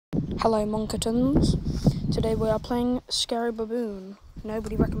Hello Monkatons. Today we are playing Scary Baboon.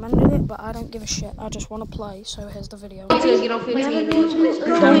 Nobody recommended it, but I don't give a shit. I just want to play, so here's the video. Guys, open it.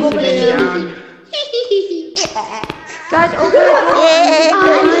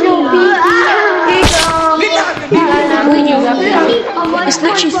 It's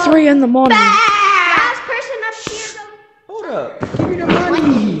literally 3 in the morning. Last person up here. Hold up. Give me the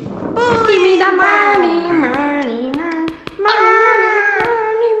money. Give me the money.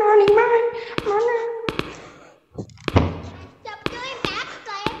 Stop doing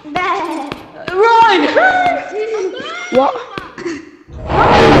backflip. Run! What?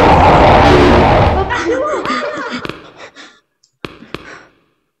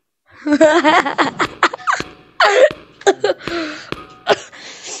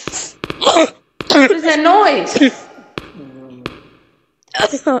 What is that noise?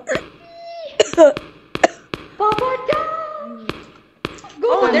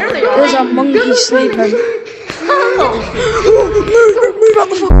 Oh, there they are. There's a monkey sleeping. Oh. Move out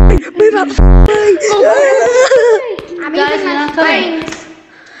the fucking way! Move out the fucking way! I'm Guys, using you're my not coming. springs.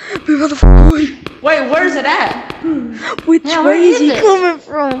 Move out the fucking way! Wait, where's it at? Which Yeah, way where is is he it? coming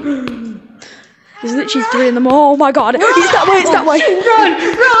from? It's literally 3 in the morning. Oh my god! It's that way! It's that way! Run!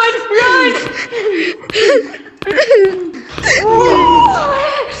 Run! Run!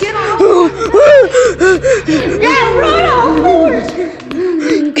 Get on! Yeah, run on force!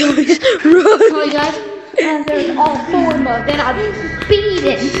 Guys, run! Oh, you guys. And there's all 4 of them. Then I'll be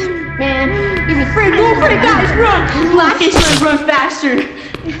speeding. Man, give me 3 more for the guys. Run! Black is gonna run faster.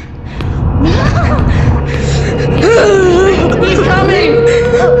 He's coming!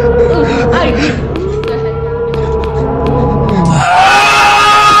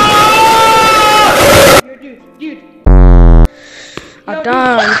 I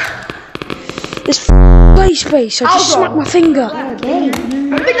died. This space. I just smacked my finger. Open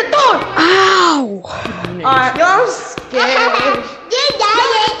the door! Ow! Alright, y'all scared. You're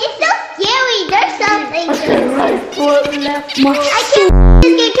dying. It's so scary. There's something. My I can't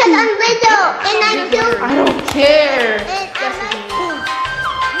because I'm little. And I'm too. I don't care. And I'm like.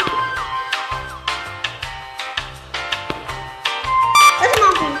 Let's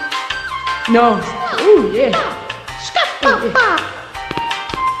monkey. No. Ooh, yeah.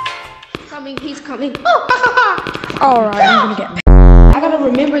 Coming, he's coming. Alright, I'm gonna get. I gotta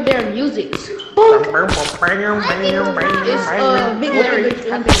remember their music. It's Big Larry.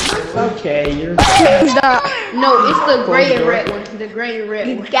 Okay, you're. Who's that? No, it's the gray and red one. The gray and red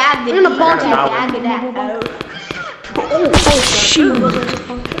one. Gagged it. In the bunch. Oh, shoot.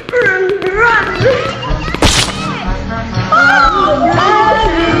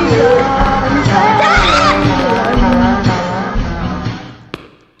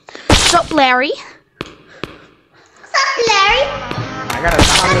 What's up, Larry? What's up, Larry? I got a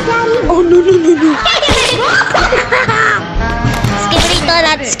dollar. Oh, no. Skibbity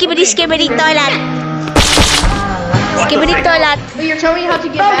toilet. Skibbity toilet. But you're telling me how to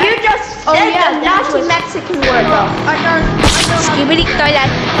get Oh, back? you just said the nasty Mexican word though. Skibbity toilet.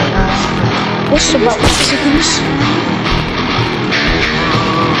 What's about Mexicans?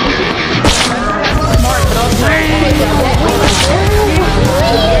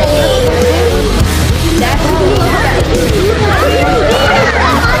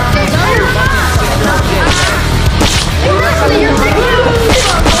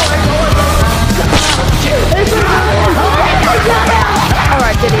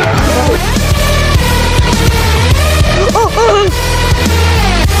 Alright, did it.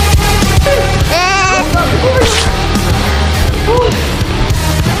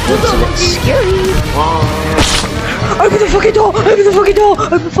 Looks a bit scary. Open the fucking door! Open the fucking door!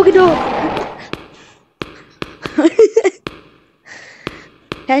 Open the fucking door!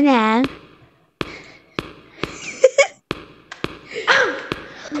 Hey, man.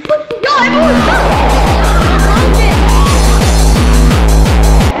 Yo, everyone stop!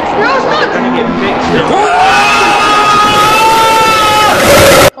 Gonna get fixed.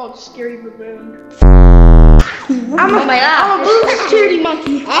 Called Scary Baboon. I'm a blue security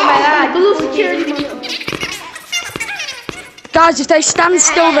monkey. Oh my god, blue security monkey. Guys, if they stand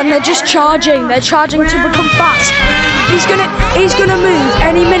still, then they're just charging. They're charging to become fast. He's gonna move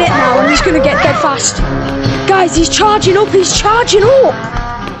any minute now, and he's gonna get dead fast. Guys, he's charging up. He's charging up.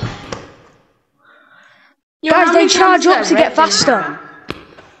 Guys, they charge up to get faster.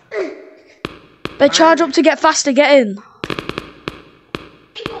 They charge up to get faster. Get in.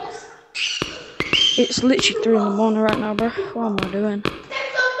 It's literally 3 in the morning right now, bro. What am I doing?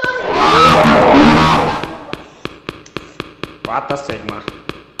 What the Sigma?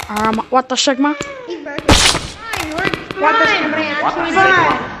 What the Sigma? What the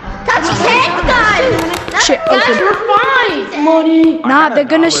That's 10, guys. Shit, Guys, open. We're fine. Money. Nah, they're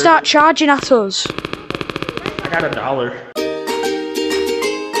gonna start charging at us. I got $1.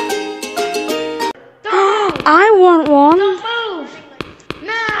 I want one. Move.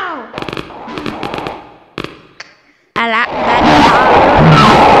 Now. I like that.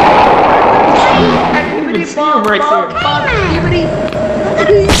 It's him right there.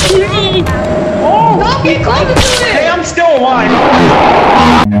 Don't get close to it. Hey, I'm still alive.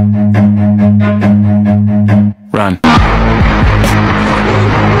 Run.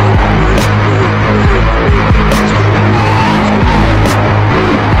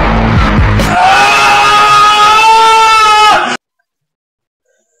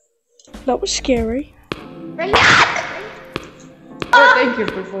 That was scary. Oh, thank you,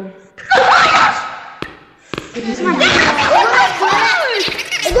 Baboon.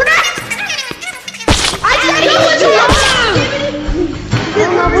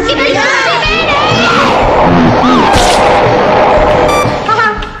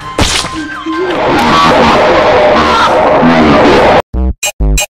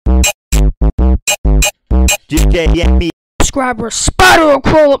 You can't get me. Subscriber, spider will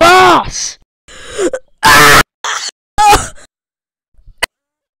crawl up ass. Ah!